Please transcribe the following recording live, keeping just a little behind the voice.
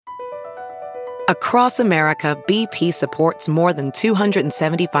Across America, BP supports more than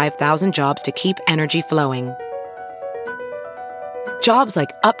 275,000 jobs to keep energy flowing. Jobs like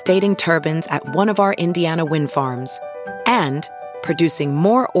updating turbines at one of our Indiana wind farms and producing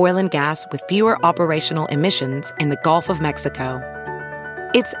more oil and gas with fewer operational emissions in the Gulf of Mexico.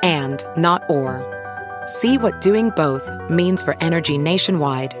 It's and, not or. See what doing both means for energy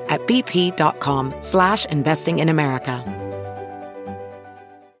nationwide at bp.com/investing in America.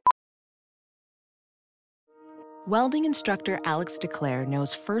 Welding instructor Alex DeClaire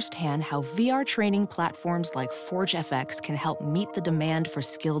knows firsthand how VR training platforms like ForgeFX can help meet the demand for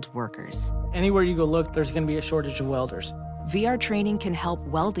skilled workers. Anywhere you go look, there's going to be a shortage of welders. VR training can help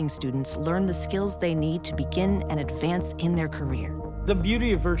welding students learn the skills they need to begin and advance in their career. The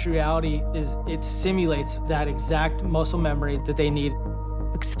beauty of virtual reality is it simulates that exact muscle memory that they need.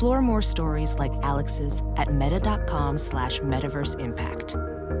 Explore more stories like Alex's at meta.com/metaverseimpact.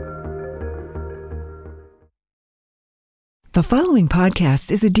 The following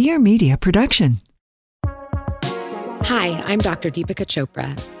podcast is a Dear Media production. Hi, I'm Dr. Deepika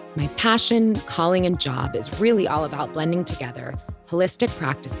Chopra. My passion, calling, and job is really all about blending together holistic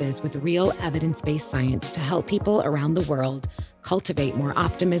practices with real evidence-based science to help people around the world cultivate more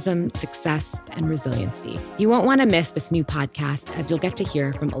optimism, success, and resiliency. You won't want to miss this new podcast, as you'll get to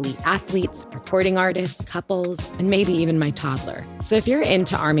hear from elite athletes, recording artists, couples, and maybe even my toddler. So if you're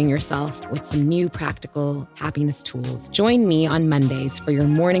into arming yourself with some new practical happiness tools, join me on Mondays for your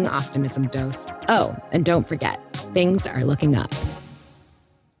morning optimism dose. Oh, and don't forget, things are looking up.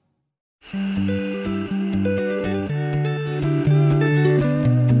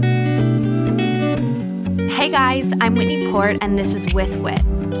 Hey guys, I'm Whitney Port, and this is With Whit.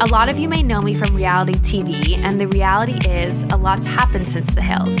 A lot of you may know me from reality TV, and the reality is a lot's happened since the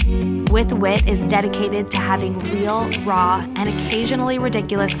hills. With Whit is dedicated to having real, raw, and occasionally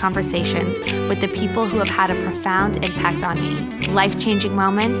ridiculous conversations with the people who have had a profound impact on me. Life-changing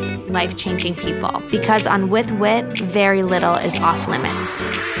moments, life-changing people. Because on With Whit, very little is off limits.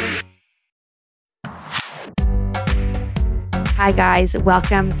 Hi guys,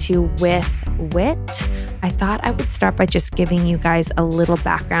 welcome to With Whit. I thought I would start by just giving you guys a little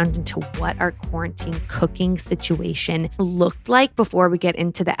background into what our quarantine cooking situation looked like before we get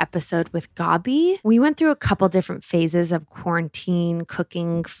into the episode with Gaby. We went through a couple different phases of quarantine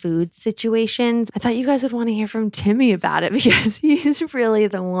cooking food situations. I thought you guys would want to hear from Timmy about it because he's really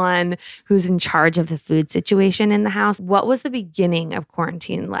the one who's in charge of the food situation in the house. What was the beginning of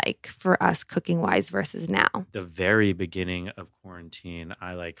quarantine like for us cooking-wise versus now? The very beginning of quarantine,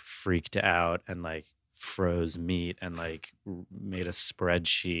 I freaked out and froze meat and made a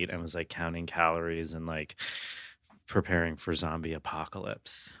spreadsheet and was counting calories and preparing for zombie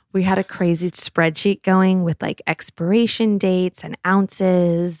apocalypse. We had a crazy spreadsheet going with expiration dates and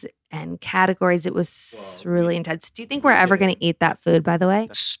ounces and categories. It was really intense. Do you think we're ever going to eat that food, by the way?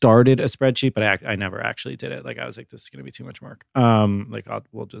 Started a spreadsheet, but I never actually did it. I was this is going to be too much work.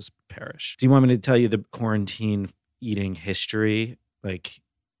 We'll just perish. Do you want me to tell you the quarantine eating history?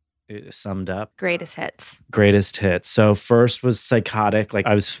 Summed up. Greatest hits. So first was psychotic.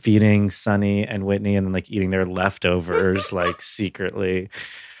 I was feeding Sunny and Whitney and then eating their leftovers secretly.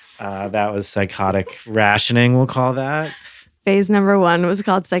 That was psychotic rationing, we'll call that. Phase number 1 was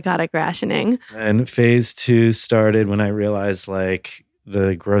called psychotic rationing. And phase 2 started when I realized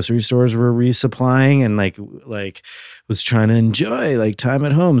the grocery stores were resupplying and was trying to enjoy time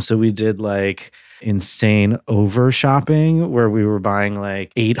at home. So we did insane over shopping where we were buying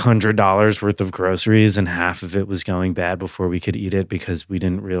 $800 worth of groceries and half of it was going bad before we could eat it because we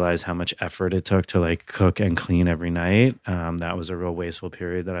didn't realize how much effort it took to cook and clean every night. That was a real wasteful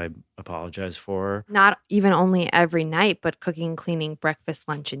period that I apologize for. Not even only every night, but cooking, cleaning, breakfast,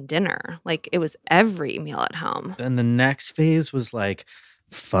 lunch, and dinner. It was every meal at home. Then the next phase was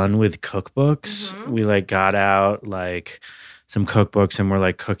fun with cookbooks. Mm-hmm. We got out some cookbooks and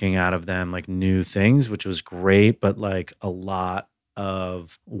we're cooking out of them new things, which was great, but a lot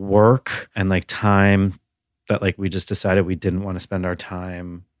of work and time that we just decided we didn't want to spend our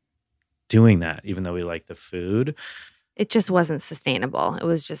time doing that, even though we like the food. It just wasn't sustainable. It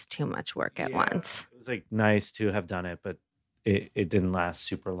was just too much work at once. It was nice to have done it, but it didn't last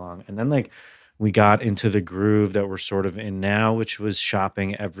super long. And then we got into the groove that we're sort of in now, which was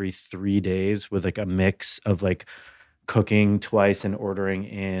shopping every 3 days with a mix of cooking twice and ordering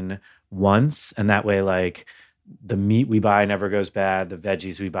in once. And that way, the meat we buy never goes bad. The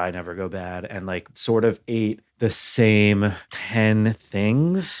veggies we buy never go bad. And sort of ate the same 10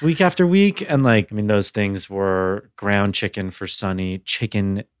 things week after week. And those things were ground chicken for Sunny,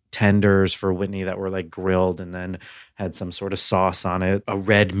 chicken tenders for Whitney that were like grilled and then had some sort of sauce on it, a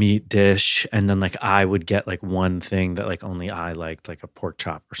red meat dish. And then like I would get like one thing that like only I liked, like a pork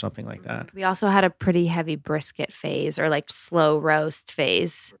chop or something like that. We also had a pretty heavy brisket phase or like slow roast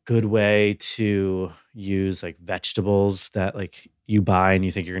phase. Good way to use like vegetables that like you buy and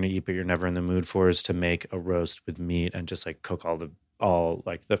you think you're going to eat, but you're never in the mood for, is to make a roast with meat and just like cook all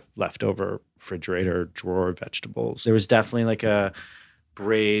like the leftover refrigerator drawer vegetables. There was definitely like a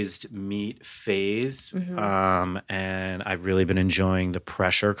braised meat phase. And I've really been enjoying the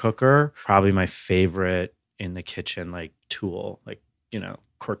pressure cooker. Probably my favorite in the kitchen, like tool, like, you know,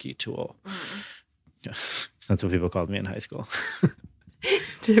 quirky tool. That's what people called me in high school.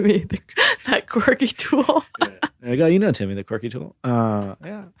 Timmy, that quirky tool. Yeah. I go, you know, Timmy, the quirky tool.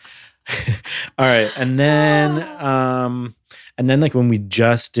 Yeah. All right. And then like when we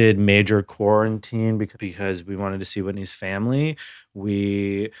just did major quarantine because we wanted to see Whitney's family,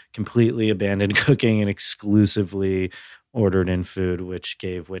 we completely abandoned cooking and exclusively ordered in food, which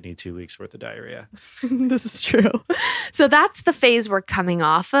gave Whitney 2 weeks worth of diarrhea. This is true. So that's the phase we're coming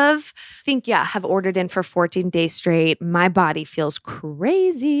off of. I think, have ordered in for 14 days straight. My body feels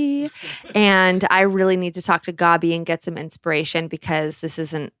crazy. And I really need to talk to Gaby and get some inspiration because this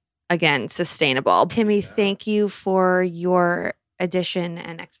isn't, again, sustainable. Timmy, thank you for your addition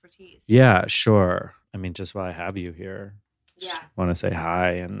and expertise. Yeah, sure. I mean, just while I have you here, just want to say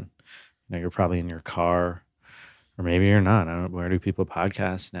hi. And, you know, you're probably in your car. Or maybe you're not. I don't know. Where do people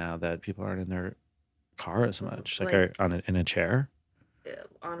podcast now that people aren't in their car as much? Like in a chair?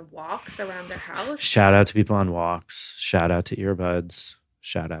 On walks around their house. Shout out to people on walks. Shout out to earbuds.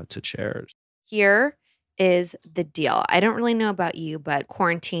 Shout out to chairs. Here is the deal. I don't really know about you, but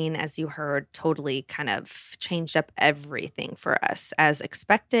quarantine, as you heard, totally kind of changed up everything for us, as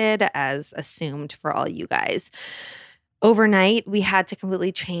expected, as assumed for all you guys. Overnight, we had to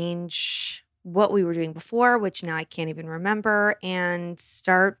completely change what we were doing before, which now I can't even remember, and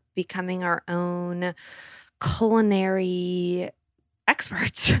start becoming our own culinary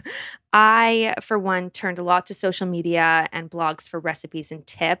experts. I, for one, turned a lot to social media and blogs for recipes and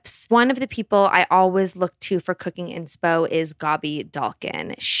tips. One of the people I always look to for cooking inspo is Gaby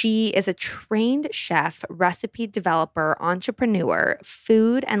Dalkin. She is a trained chef, recipe developer, entrepreneur,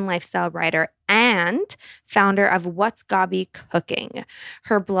 food and lifestyle writer, and founder of What's Gaby Cooking.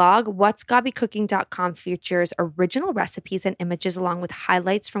 Her blog, what'sgabycooking.com, features original recipes and images along with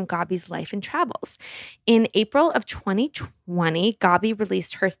highlights from Gaby's life and travels. In April of 2020, Gaby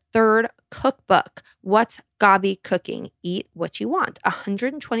released her third cookbook, What's Gaby Cooking? Eat What You Want,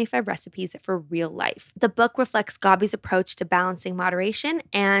 125 recipes for real life. The book reflects Gaby's approach to balancing moderation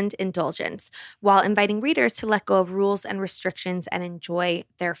and indulgence while inviting readers to let go of rules and restrictions and enjoy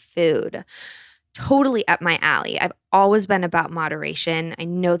their food. Totally up my alley. I've always been about moderation. I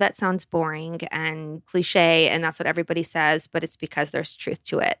know that sounds boring and cliche, and that's what everybody says, but it's because there's truth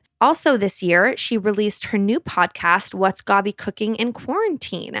to it. Also this year, she released her new podcast, What's Gaby Cooking in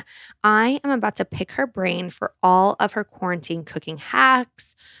Quarantine? I am about to pick her brain for all of her quarantine cooking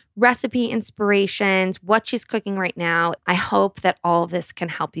hacks, recipe inspirations, what she's cooking right now. I hope that all of this can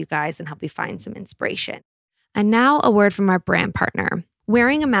help you guys and help you find some inspiration. And now a word from our brand partner.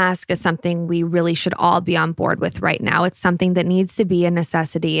 Wearing a mask is something we really should all be on board with right now. It's something that needs to be a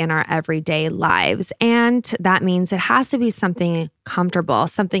necessity in our everyday lives. And that means it has to be something comfortable,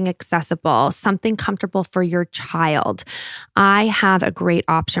 something accessible, something comfortable for your child. I have a great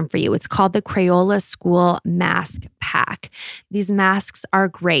option for you. It's called the Crayola School Mask Pack. These masks are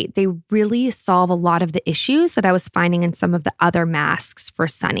great. They really solve a lot of the issues that I was finding in some of the other masks for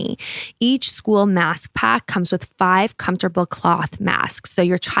Sunny. Each school mask pack comes with 5 comfortable cloth masks. So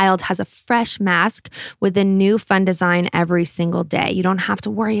your child has a fresh mask with a new fun design every single day. You don't have to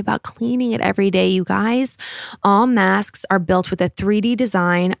worry about cleaning it every day, you guys. All masks are built with a 3D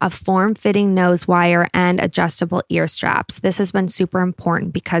design, a form-fitting nose wire, and adjustable ear straps. This has been super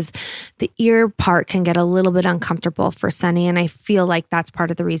important because the ear part can get a little bit uncomfortable for Sunny, and I feel like that's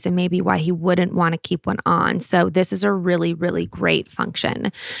part of the reason maybe why he wouldn't want to keep one on. So this is a really, really great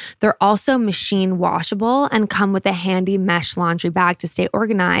function. They're also machine washable and come with a handy mesh laundry bag to stay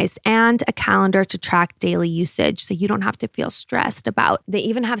organized and a calendar to track daily usage so you don't have to feel stressed about. They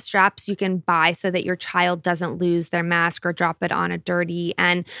even have straps you can buy so that your child doesn't lose their mask or drop it on a dirty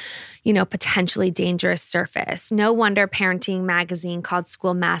and, potentially dangerous surface. No wonder Parenting Magazine called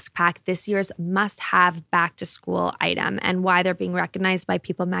School Mask Pack this year's must-have back-to-school item, and why they're being recognized by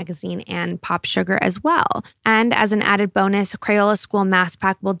People Magazine and Pop Sugar as well. And as an added bonus, Crayola School Mask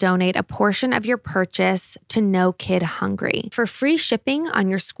Pack will donate a portion of your purchase to No Kid Hungry. For free shipping on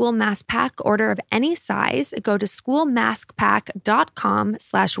your School Mask Pack order of any size, go to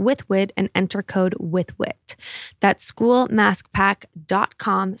schoolmaskpack.com/withwit and enter code WITHWIT. That's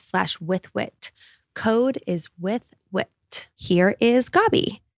schoolmaskpack.com/withwit. Code is WITHWIT. Here is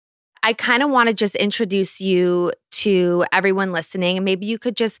Gaby. I kind of want to just introduce you to everyone listening. And maybe you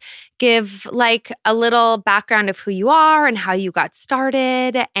could just give like a little background of who you are and how you got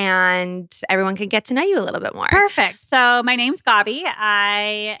started, and everyone can get to know you a little bit more. Perfect. So my name's Gaby.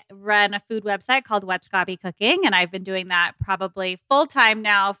 I run a food website called What's Gaby Cooking, and I've been doing that probably full time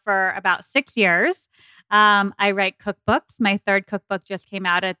now for about 6 years. I write cookbooks. My third cookbook just came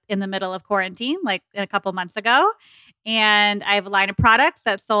out in the middle of quarantine, like a couple months ago. And I have a line of products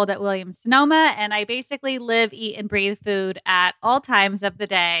that's sold at Williams-Sonoma. And I basically live, eat, and breathe food at all times of the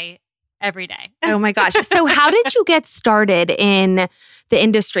day, every day. Oh my gosh. So how did you get started in the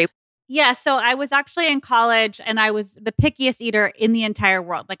industry? Yeah, so I was actually in college and I was the pickiest eater in the entire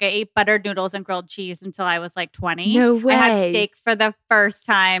world. Like I ate buttered noodles and grilled cheese until I was like 20. No way. I had steak for the first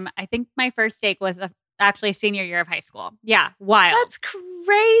time. I think my first steak was actually senior year of high school. Yeah, wild. That's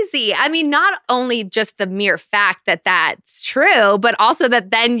crazy. I mean, not only just the mere fact that that's true, but also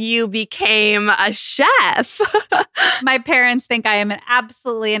that then you became a chef. My parents think I am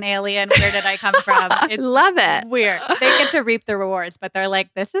absolutely an alien. Where did I come from? It's Love it. Weird. They get to reap the rewards, but they're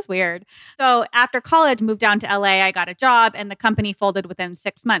like, this is weird. So after college, moved down to LA. I got a job and the company folded within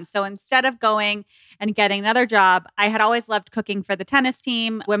 6 months. So instead of going and getting another job, I had always loved cooking for the tennis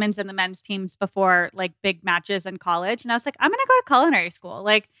team, women's and the men's teams before like big matches in college. And I was like, I'm going to go to culinary school.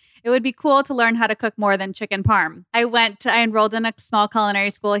 Like it would be cool to learn how to cook more than chicken parm. I enrolled in a small culinary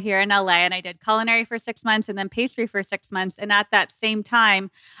school here in LA, and I did culinary for 6 months and then pastry for 6 months. And at that same time,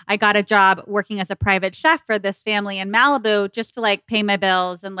 I got a job working as a private chef for this family in Malibu just to like pay my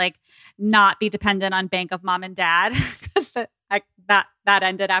bills and like not be dependent on bank of mom and dad because that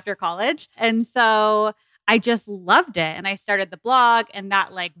ended after college. And so I just loved it. And I started the blog, and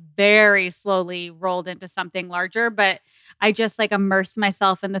that like very slowly rolled into something larger. But I just like immersed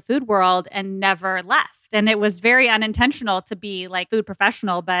myself in the food world and never left. And it was very unintentional to be like food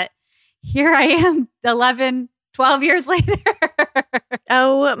professional. But here I am 12 years later.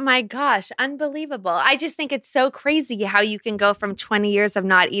 Oh my gosh, unbelievable. I just think it's so crazy how you can go from 20 years of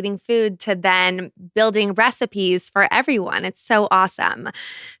not eating food to then building recipes for everyone. It's so awesome.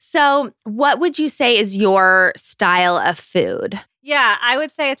 So what would you say is your style of food? Yeah, I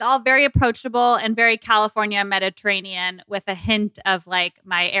would say it's all very approachable and very California Mediterranean with a hint of like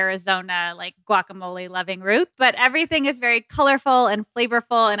my Arizona, like guacamole loving roots. But everything is very colorful and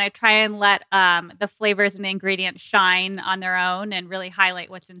flavorful. And I try and let the flavors and the ingredients shine on their own and really highlight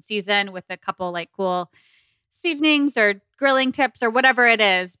what's in season with a couple like cool seasonings or grilling tips or whatever it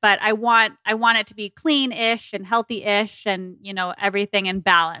is. But I want it to be clean-ish and healthy-ish and, everything in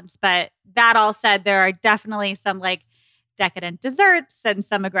balance. But that all said, there are definitely some like decadent desserts and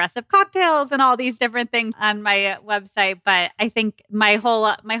some aggressive cocktails and all these different things on my website. But I think my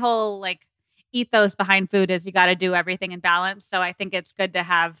whole like ethos behind food is you got to do everything in balance. So I think it's good to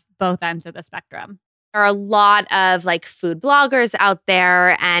have both ends of the spectrum. There are a lot of like food bloggers out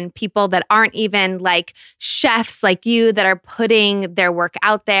there and people that aren't even like chefs like you that are putting their work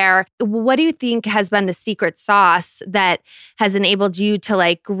out there. What do you think has been the secret sauce that has enabled you to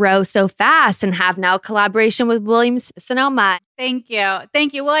like grow so fast and have now collaboration with Williams-Sonoma? Thank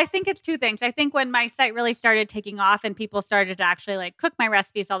you. Well, I think it's two things. I think when my site really started taking off and people started to actually like cook my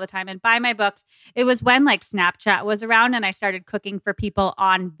recipes all the time and buy my books, it was when like Snapchat was around and I started cooking for people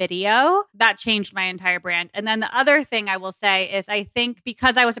on video. That changed my entire brand. And then the other thing I will say is I think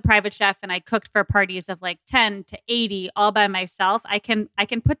because I was a private chef and I cooked for parties of like 10 to 80 all by myself, I can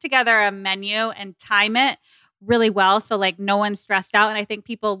put together a menu and time it really well. So like no one's stressed out. And I think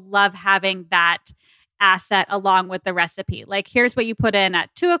people love having that asset along with the recipe. Like here's what you put in at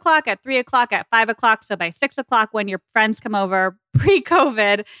 2 o'clock, at 3 o'clock, at 5 o'clock. So by 6 o'clock, when your friends come over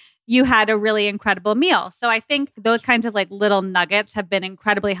pre-COVID, you had a really incredible meal. So I think those kinds of like little nuggets have been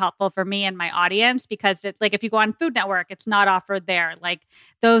incredibly helpful for me and my audience because it's like if you go on Food Network, it's not offered there. Like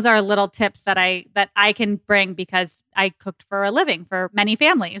those are little tips that I can bring because I cooked for a living for many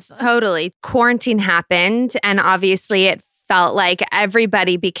families. Totally. Quarantine happened and obviously it felt like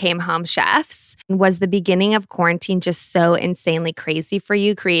everybody became home chefs. Was the beginning of quarantine just so insanely crazy for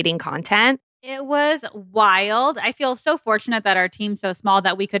you creating content? It was wild. I feel so fortunate that our team's so small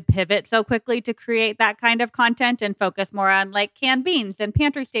that we could pivot so quickly to create that kind of content and focus more on like canned beans and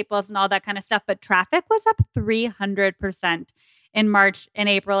pantry staples and all that kind of stuff. But traffic was up 300% in March and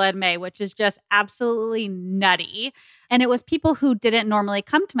April and May, which is just absolutely nutty. And it was people who didn't normally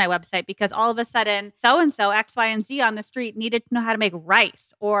come to my website because all of a sudden, so-and-so, X, Y, and Z on the street needed to know how to make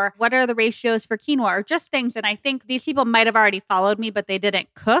rice or what are the ratios for quinoa or just things. And I think these people might have already followed me, but they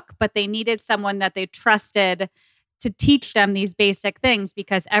didn't cook, but they needed someone that they trusted to teach them these basic things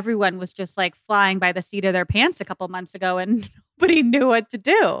because everyone was just like flying by the seat of their pants a couple months ago and nobody knew what to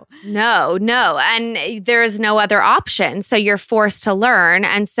do. No. And there is no other option. So you're forced to learn.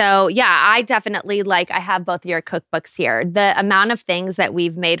 And so, yeah, I definitely I have both your cookbooks here. The amount of things that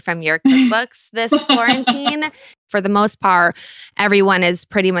we've made from your cookbooks this quarantine, for the most part, everyone is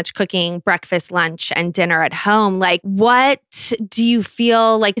pretty much cooking breakfast, lunch, and dinner at home. Like, what do you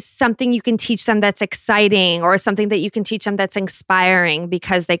feel like is something you can teach them that's exciting or something that you can teach them that's inspiring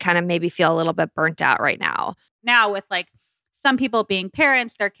because they kind of maybe feel a little bit burnt out right now? Now with like some people being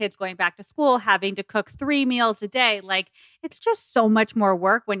parents, their kids going back to school, having to cook 3 meals a day, like it's just so much more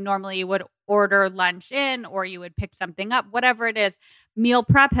work when normally you would order lunch in or you would pick something up, whatever it is. Meal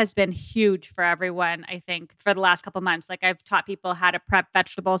prep has been huge for everyone, I think, for the last couple months. Like I've taught people how to prep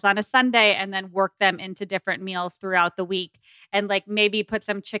vegetables on a Sunday and then work them into different meals throughout the week. And like maybe put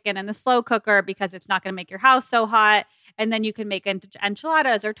some chicken in the slow cooker because it's not going to make your house so hot. And then you can make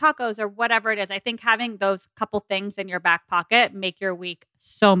enchiladas or tacos or whatever it is. I think having those couple things in your back pocket make your week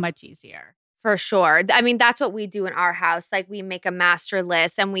so much easier. For sure. I mean, that's what we do in our house. Like we make a master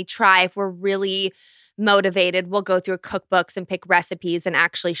list and we try, if we're really motivated, we'll go through cookbooks and pick recipes and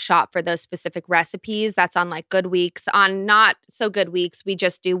actually shop for those specific recipes. That's on like good weeks. On not so good weeks, we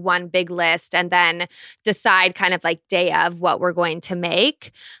just do one big list and then decide kind of like day of what we're going to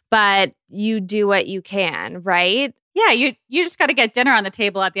make. But you do what you can, right? Yeah, you just got to get dinner on the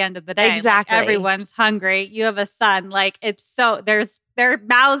table at the end of the day. Exactly. Like everyone's hungry. You have a son. Like it's so there are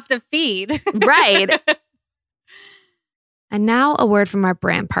mouths to feed. Right. And now a word from our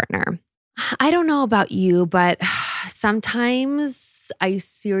brand partner. I don't know about you, but sometimes I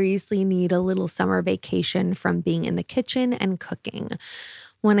seriously need a little summer vacation from being in the kitchen and cooking.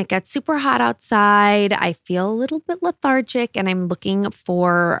 When it gets super hot outside, I feel a little bit lethargic and I'm looking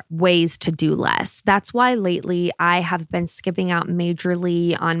for ways to do less. That's why lately I have been skipping out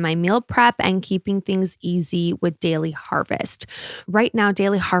majorly on my meal prep and keeping things easy with Daily Harvest. Right now,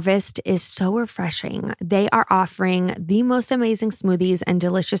 Daily Harvest is so refreshing. They are offering the most amazing smoothies and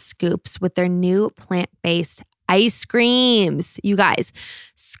delicious scoops with their new plant-based ice creams. You guys,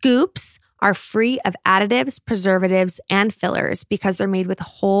 scoops are free of additives, preservatives, and fillers because they're made with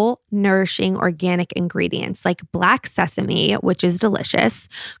whole, nourishing, organic ingredients like black sesame, which is delicious,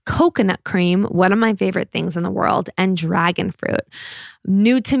 coconut cream, one of my favorite things in the world, and dragon fruit.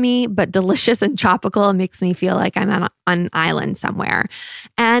 New to me, but delicious and tropical. It makes me feel like I'm on an island somewhere.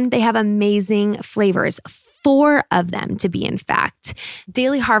 And they have amazing flavors. 4 of them to be in fact.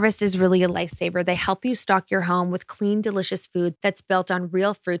 Daily Harvest is really a lifesaver. They help you stock your home with clean, delicious food that's built on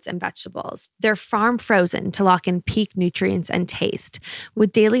real fruits and vegetables. They're farm frozen to lock in peak nutrients and taste.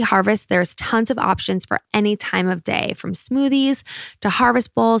 With Daily Harvest, there's tons of options for any time of day, from smoothies to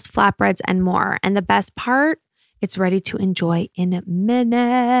harvest bowls, flatbreads, and more. And the best part, it's ready to enjoy in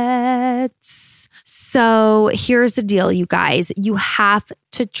minutes. So here's the deal, you guys. You have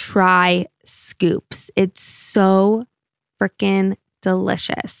to try Scoops. It's so freaking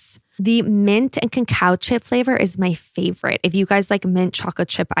delicious. The mint and cacao chip flavor is my favorite. If you guys like mint chocolate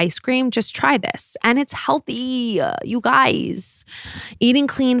chip ice cream, just try this. And it's healthy, you guys. Eating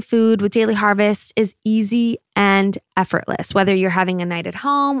clean food with Daily Harvest is easy and effortless. Whether you're having a night at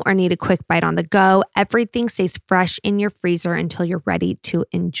home or need a quick bite on the go, everything stays fresh in your freezer until you're ready to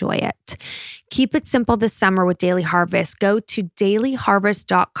enjoy it. Keep it simple this summer with Daily Harvest. Go to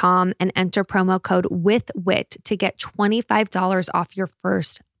dailyharvest.com and enter promo code WITH to get $25 off your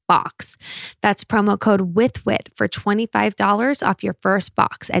first box. That's promo code WITH for $25 off your first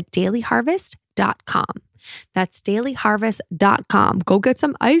box at dailyharvest.com. That's dailyharvest.com. Go get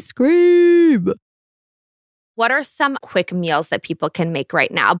some ice cream. What are some quick meals that people can make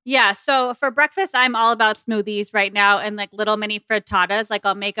right now? Yeah. So for breakfast, I'm all about smoothies right now and like little mini frittatas. Like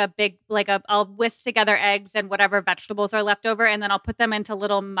I'll make a big, I'll whisk together eggs and whatever vegetables are left over. And then I'll put them into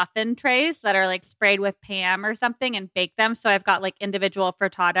little muffin trays that are like sprayed with Pam or something and bake them. So I've got like individual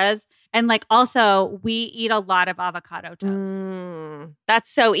frittatas. And like also we eat a lot of avocado toast.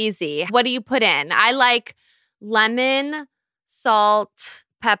 That's so easy. What do you put in? I like lemon, salt,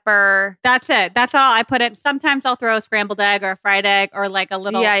 pepper. That's it. That's all I put in. Sometimes I'll throw a scrambled egg or a fried egg or like a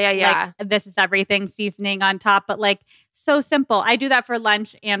little, like, this is everything seasoning on top. But like, so simple. I do that for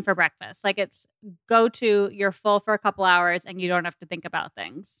lunch and for breakfast. Like, it's go to, you're full for a couple hours and you don't have to think about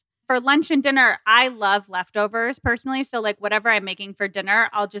things. For lunch and dinner, I love leftovers personally. So like whatever I'm making for dinner,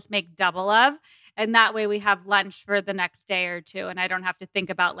 I'll just make double of. And that way we have lunch for the next day or two. And I don't have to think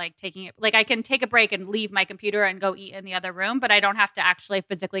about like taking it. Like I can take a break and leave my computer and go eat in the other room, but I don't have to actually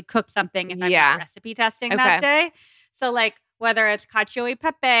physically cook something if I'm not recipe testing that day. So like whether it's cacio e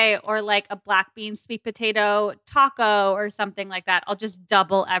pepe or like a black bean sweet potato taco or something like that, I'll just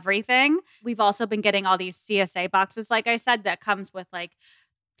double everything. We've also been getting all these CSA boxes, like I said, that comes with like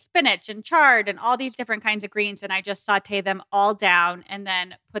spinach and chard and all these different kinds of greens. And I just saute them all down and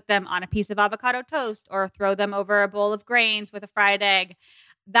then put them on a piece of avocado toast or throw them over a bowl of grains with a fried egg.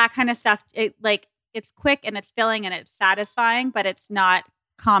 That kind of stuff. It's quick and it's filling and it's satisfying, but it's not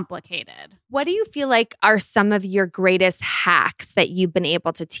complicated. What do you feel like are some of your greatest hacks that you've been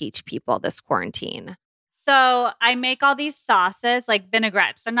able to teach people this quarantine? So I make all these sauces, like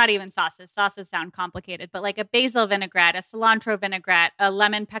vinaigrettes. They're not even sauces. Sauces sound complicated, but like a basil vinaigrette, a cilantro vinaigrette, a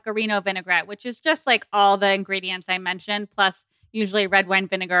lemon pecorino vinaigrette, which is just like all the ingredients I mentioned, plus usually red wine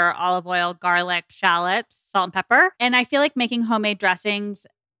vinegar, olive oil, garlic, shallots, salt and pepper. And I feel like making homemade dressings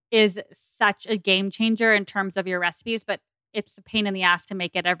is such a game changer in terms of your recipes, but it's a pain in the ass to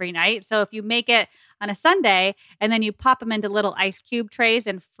make it every night. So if you make it on a Sunday and then you pop them into little ice cube trays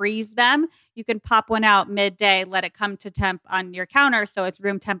and freeze them, you can pop one out midday, let it come to temp on your counter so it's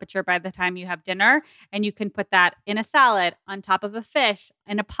room temperature by the time you have dinner. And you can put that in a salad, on top of a fish,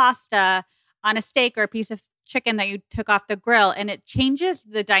 in a pasta, on a steak or a piece of chicken that you took off the grill. And it changes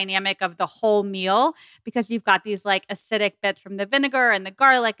the dynamic of the whole meal because you've got these like acidic bits from the vinegar and the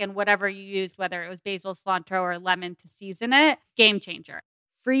garlic and whatever you used, whether it was basil, cilantro, or lemon to season it. Game changer.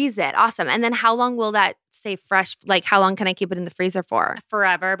 Freeze it. Awesome. And then how long will that stay fresh? Like how long can I keep it in the freezer for?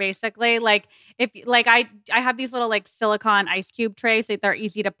 Forever, basically. Like if like I have these little like silicone ice cube trays that they're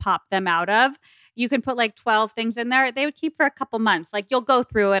easy to pop them out of. You can put like 12 things in there. They would keep for a couple months. Like you'll go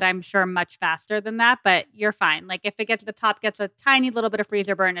through it, I'm sure, much faster than that, but you're fine. Like if it gets to the top, gets a tiny little bit of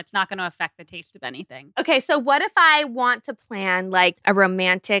freezer burn, it's not going to affect the taste of anything. Okay, so what if I want to plan like a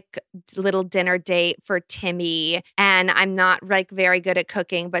romantic little dinner date for Timmy and I'm not like very good at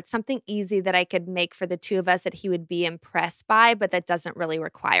cooking, but something easy that I could make for the two of us that he would be impressed by, but that doesn't really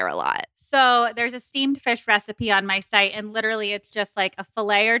require a lot? So there's a steamed fish recipe on my site, and literally it's just like a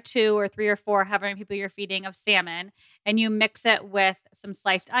fillet or two or three or four, however many people you're feeding, of salmon, and you mix it with some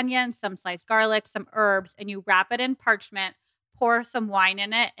sliced onions, some sliced garlic, some herbs, and you wrap it in parchment, pour some wine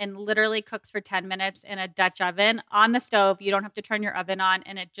in it, and literally cooks for 10 minutes in a Dutch oven on the stove. You don't have to turn your oven on,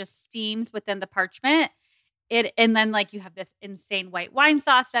 and it just steams within the parchment. And then like you have this insane white wine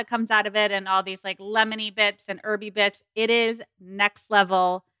sauce that comes out of it and all these like lemony bits and herby bits. It is next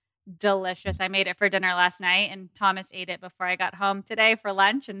level delicious. I made it for dinner last night and Thomas ate it before I got home today for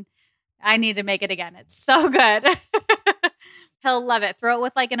lunch, and I need to make it again. It's so good. He'll love it. Throw it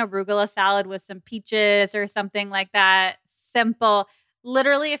with like an arugula salad with some peaches or something like that. Simple.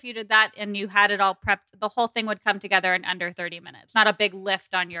 Literally, if you did that and you had it all prepped, the whole thing would come together in under 30 minutes. Not a big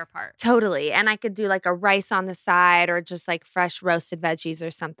lift on your part. Totally. And I could do like a rice on the side or just like fresh roasted veggies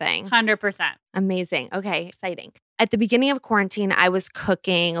or something. 100%. Amazing. Okay, exciting. At the beginning of quarantine, I was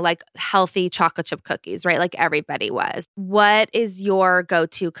cooking like healthy chocolate chip cookies, right? Like everybody was. What is your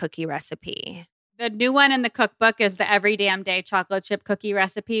go-to cookie recipe? The new one in the cookbook is the every damn day chocolate chip cookie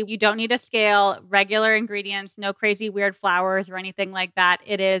recipe. You don't need a scale, regular ingredients, no crazy weird flours or anything like that.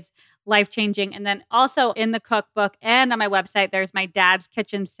 It is life-changing. And then also in the cookbook and on my website, there's my dad's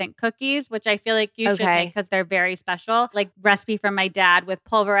kitchen sink cookies, which I feel like you should make because they're very special. Like recipe from my dad with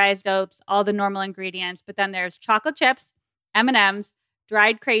pulverized oats, all the normal ingredients. But then there's chocolate chips, M&Ms,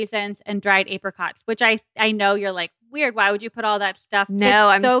 dried craisins, and dried apricots, which I know you're like, weird. Why would you put all that stuff? No,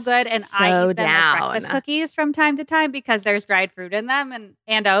 it's so good. And so I eat them down. as breakfast cookies from time to time because there's dried fruit in them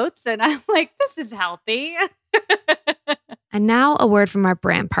and oats. And I'm like, this is healthy. And now a word from our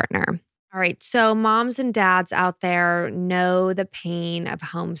brand partner. All right, so moms and dads out there know the pain of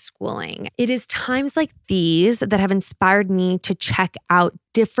homeschooling. It is times like these that have inspired me to check out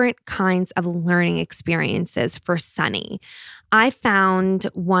different kinds of learning experiences for Sunny. I found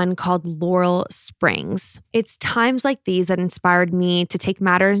one called Laurel Springs. It's times like these that inspired me to take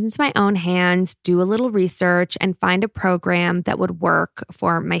matters into my own hands, do a little research, and find a program that would work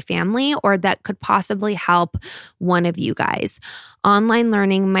for my family or that could possibly help one of you guys. Online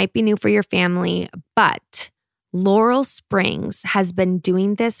learning might be new for your family, but Laurel Springs has been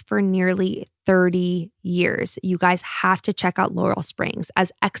doing this for nearly 30 years. You guys have to check out Laurel Springs.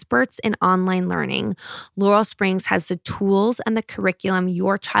 As experts in online learning, Laurel Springs has the tools and the curriculum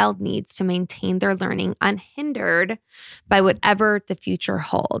your child needs to maintain their learning unhindered by whatever the future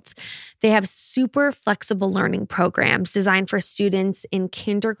holds. They have super flexible learning programs designed for students in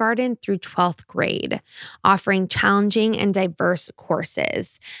kindergarten through 12th grade, offering challenging and diverse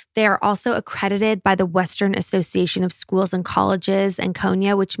courses. They are also accredited by the Western Association of Schools and Colleges and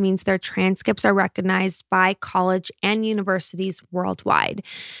CONIA, which means their transcripts are recognized by college and universities worldwide.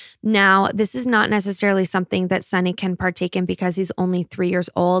 Now, this is not necessarily something that Sonny can partake in because he's only 3 years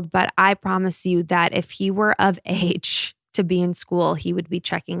old, but I promise you that if he were of age to be in school, he would be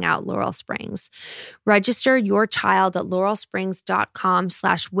checking out Laurel Springs. Register your child at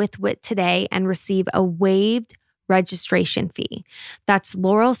laurelsprings.com/withwit today and receive a waived registration fee. That's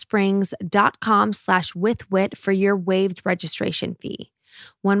laurelsprings.com/withwit for your waived registration fee.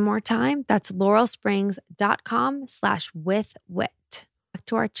 One more time, that's laurelsprings.com/withwit. Back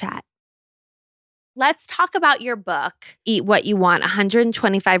to our chat. Let's talk about your book, Eat What You Want,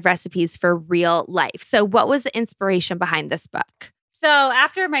 125 Recipes for Real Life. So what was the inspiration behind this book? So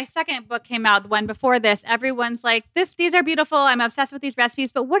after my second book came out, the one before this, everyone's like, these are beautiful. I'm obsessed with these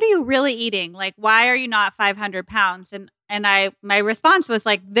recipes, but what are you really eating? Like, why are you not 500 pounds? And my response was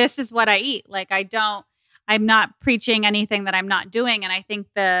like, this is what I eat. Like, I'm not preaching anything that I'm not doing. And I think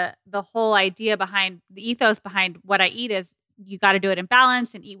the whole idea behind the ethos behind what I eat is you got to do it in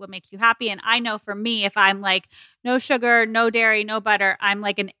balance and eat what makes you happy. And I know for me, if I'm like no sugar, no dairy, no butter, I'm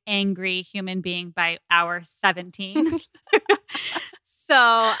like an angry human being by hour 17. So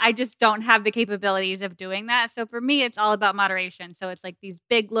I just don't have the capabilities of doing that. So for me, it's all about moderation. So it's like these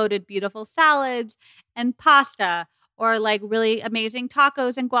big loaded, beautiful salads and pasta, or like really amazing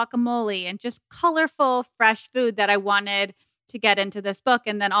tacos and guacamole and just colorful, fresh food that I wanted to get into this book.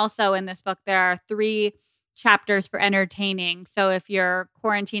 And then also in this book, there are 3 chapters for entertaining. So if you're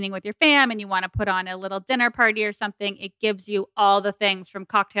quarantining with your fam and you want to put on a little dinner party or something, it gives you all the things from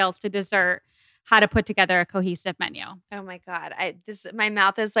cocktails to dessert, how to put together a cohesive menu. Oh my God. My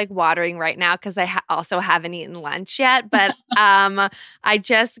mouth is like watering right now because I also haven't eaten lunch yet. But I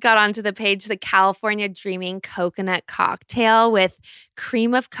just got onto the page, the California Dreaming Coconut Cocktail with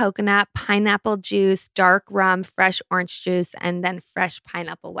cream of coconut, pineapple juice, dark rum, fresh orange juice, and then fresh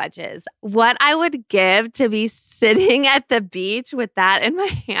pineapple wedges. What I would give to be sitting at the beach with that in my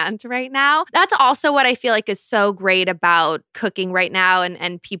hand right now. That's also what I feel like is so great about cooking right now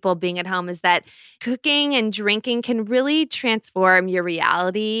and people being at home, is that cooking and drinking can really transform your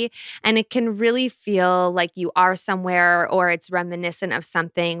reality, and it can really feel like you are somewhere, or it's reminiscent of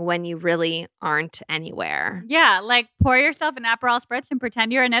something when you really aren't anywhere. Yeah, like pour yourself an Aperol Spritz and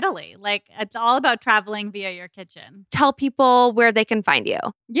pretend you're in Italy. Like, it's all about traveling via your kitchen. Tell people where they can find you.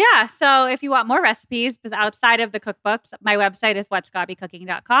 Yeah, so if you want more recipes outside of the cookbooks, my website is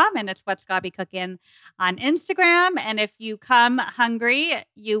what'sgabbycooking.com, and it's What's Gaby Cooking on Instagram. And if you come hungry,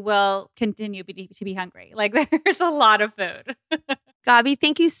 you will continue to be hungry. Like, there's a lot of food. Gaby,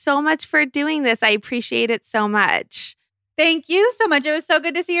 thank you so much for doing this. I appreciate it so much. Thank you so much. It was so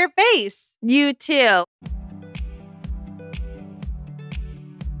good to see your face. You too.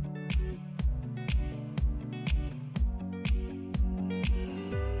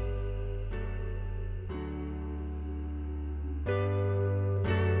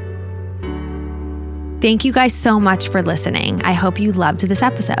 Thank you guys so much for listening. I hope you loved this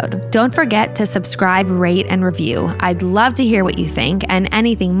episode. Don't forget to subscribe, rate, and review. I'd love to hear what you think and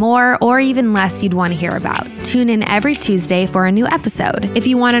anything more or even less you'd want to hear about. Tune in every Tuesday for a new episode. If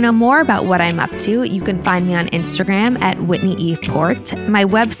you want to know more about what I'm up to, you can find me on Instagram at Whitney Eve Port, my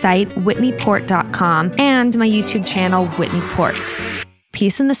website, whitneyport.com, and my YouTube channel, Whitney Port.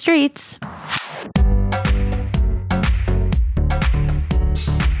 Peace in the streets.